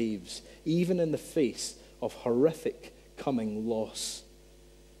who saves, even in the face of horrific coming loss.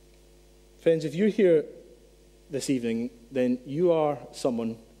 Friends, if you're here this evening, then you are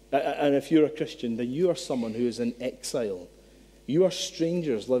someone, and if you're a Christian, then you are someone who is in exile. You are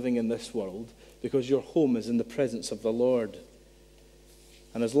strangers living in this world because your home is in the presence of the Lord.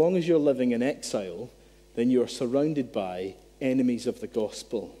 And as long as you're living in exile, then you are surrounded by enemies of the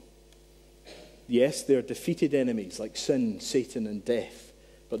gospel. Yes, they are defeated enemies like sin, Satan, and death,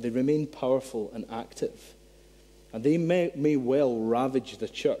 but they remain powerful and active. And they may well ravage the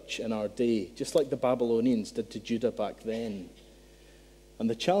church in our day, just like the Babylonians did to Judah back then. And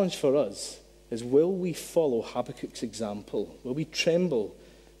the challenge for us is, will we follow Habakkuk's example? Will we tremble,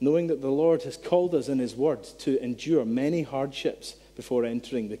 knowing that the Lord has called us in his word to endure many hardships before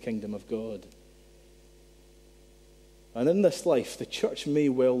entering the kingdom of God? And in this life, the church may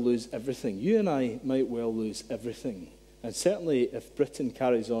well lose everything. You and I might well lose everything. And certainly if Britain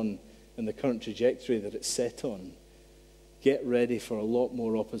carries on in the current trajectory that it's set on, get ready for a lot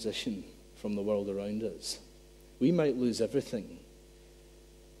more opposition from the world around us. We might lose everything.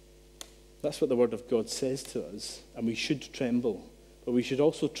 That's what the Word of God says to us, and we should tremble. But we should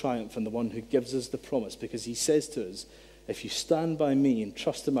also triumph in the one who gives us the promise, because he says to us, if you stand by me and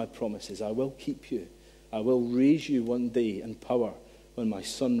trust in my promises, I will keep you. I will raise you one day in power when my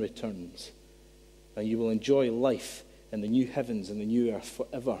Son returns. And you will enjoy life in the new heavens and the new earth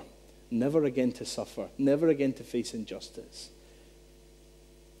forever. Never again to suffer, never again to face injustice.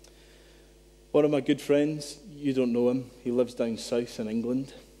 One of my good friends, you don't know him, he lives down south in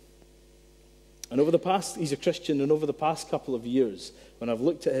England. And he's a Christian, and over the past couple of years, when I've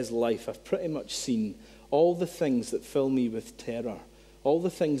looked at his life, I've pretty much seen all the things that fill me with terror, all the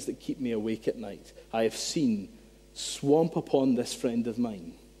things that keep me awake at night, I have seen swamp upon this friend of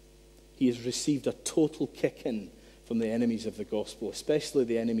mine. He has received a total kick-in from the enemies of the gospel, especially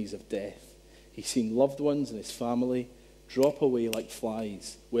the enemies of death. He's seen loved ones and his family drop away like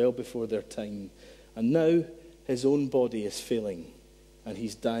flies well before their time. And now his own body is failing and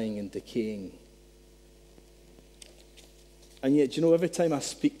he's dying and decaying. And yet, you know, every time I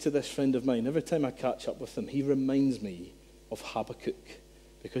speak to this friend of mine, every time I catch up with him, he reminds me of Habakkuk,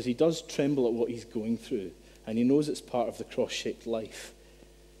 because he does tremble at what he's going through, and he knows it's part of the cross-shaped life.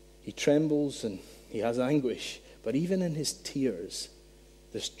 He trembles and he has anguish, but even in his tears,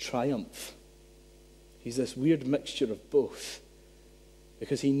 there's triumph. He's this weird mixture of both,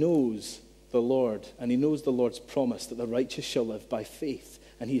 because he knows the Lord, and he knows the Lord's promise that the righteous shall live by faith,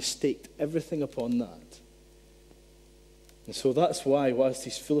 and he has staked everything upon that. And so that's why, whilst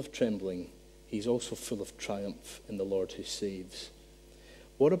he's full of trembling, he's also full of triumph in the Lord who saves.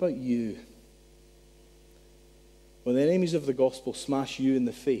 What about you? When the enemies of the gospel smash you in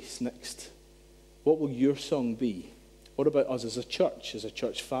the face next, what will your song be? What about us as a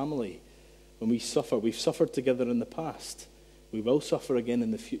church family? When we suffer, we've suffered together in the past. We will suffer again in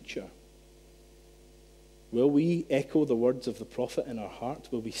the future. Will we echo the words of the prophet in our heart?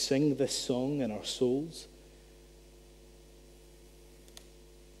 Will we sing this song in our souls?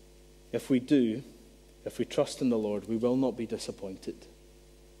 If we do, if we trust in the Lord, we will not be disappointed.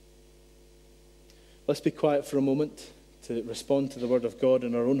 Let's be quiet for a moment to respond to the word of God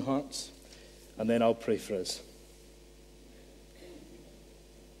in our own hearts, and then I'll pray for us.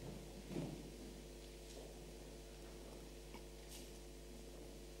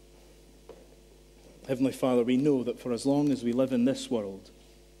 Heavenly Father, we know that for as long as we live in this world,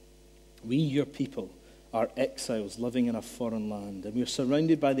 we, your people, are exiles living in a foreign land, and we are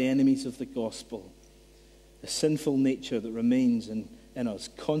surrounded by the enemies of the gospel. The sinful nature that remains in us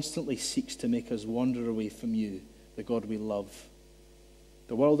constantly seeks to make us wander away from you, the God we love.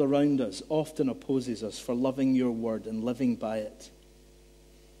 The world around us often opposes us for loving your word and living by it.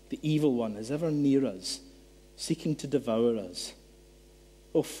 The evil one is ever near us, seeking to devour us.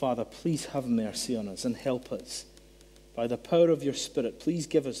 Oh, Father, please have mercy on us and help us. By the power of your Spirit, please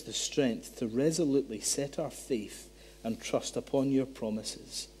give us the strength to resolutely set our faith and trust upon your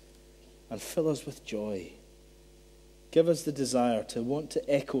promises, and fill us with joy. Give us the desire to want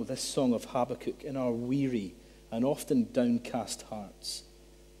to echo this song of Habakkuk in our weary and often downcast hearts,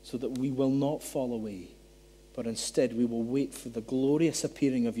 so that we will not fall away, but instead we will wait for the glorious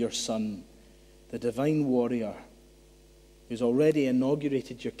appearing of your Son, the divine warrior, who's already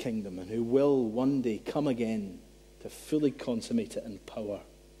inaugurated your kingdom and who will one day come again to fully consummate it in power.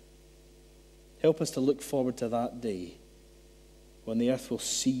 Help us to look forward to that day when the earth will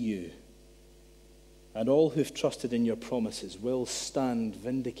see you, and all who've trusted in your promises will stand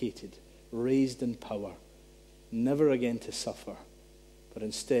vindicated, raised in power, never again to suffer, but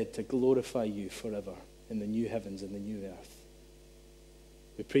instead to glorify you forever in the new heavens and the new earth.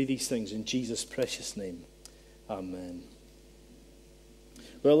 We pray these things in Jesus' precious name. Amen.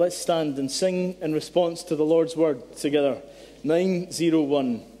 Well, let's stand and sing in response to the Lord's word together.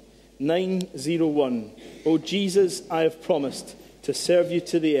 901. 901. O Jesus, I have promised to serve you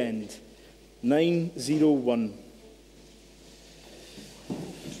to the end. 901.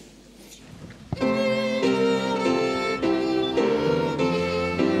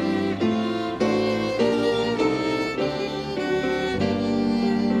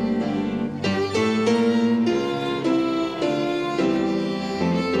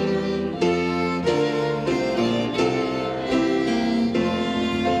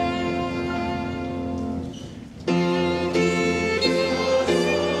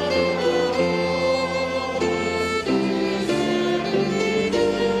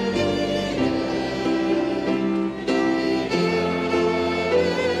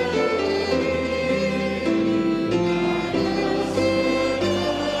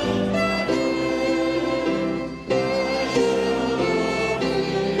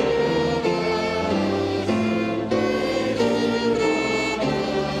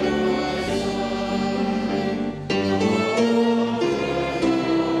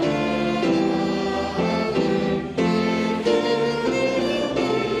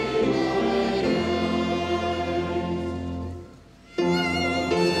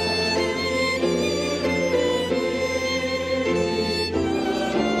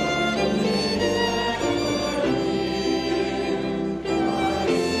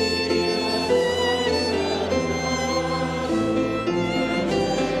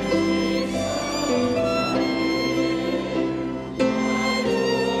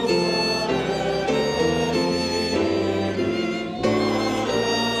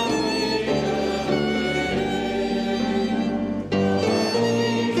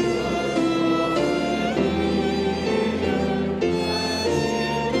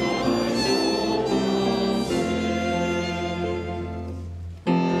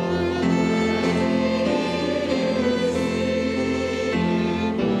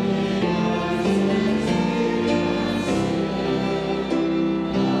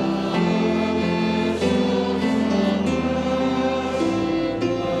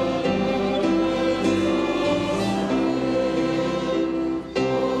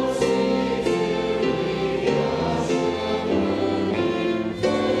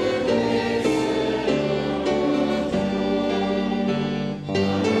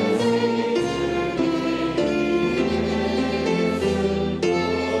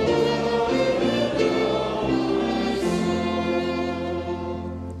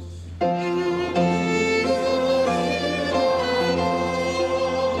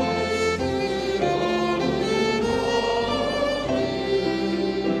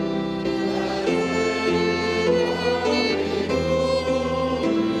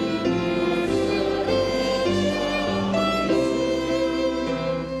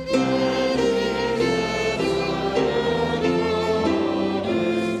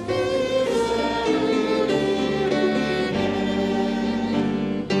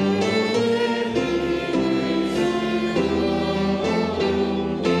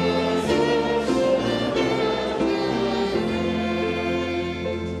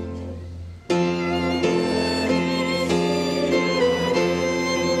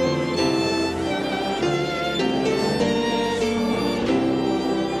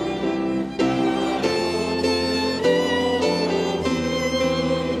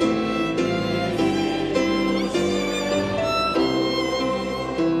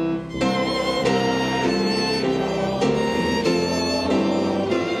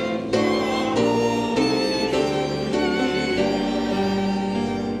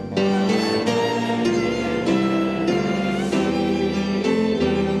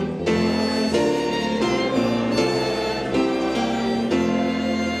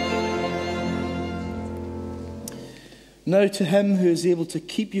 Now to him who is able to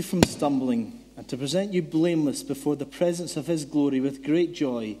keep you from stumbling and to present you blameless before the presence of his glory with great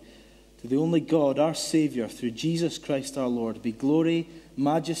joy, to the only God, our Saviour, through Jesus Christ our Lord, be glory,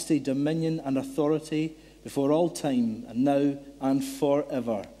 majesty, dominion, and authority before all time, and now and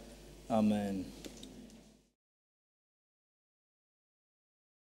forever. Amen.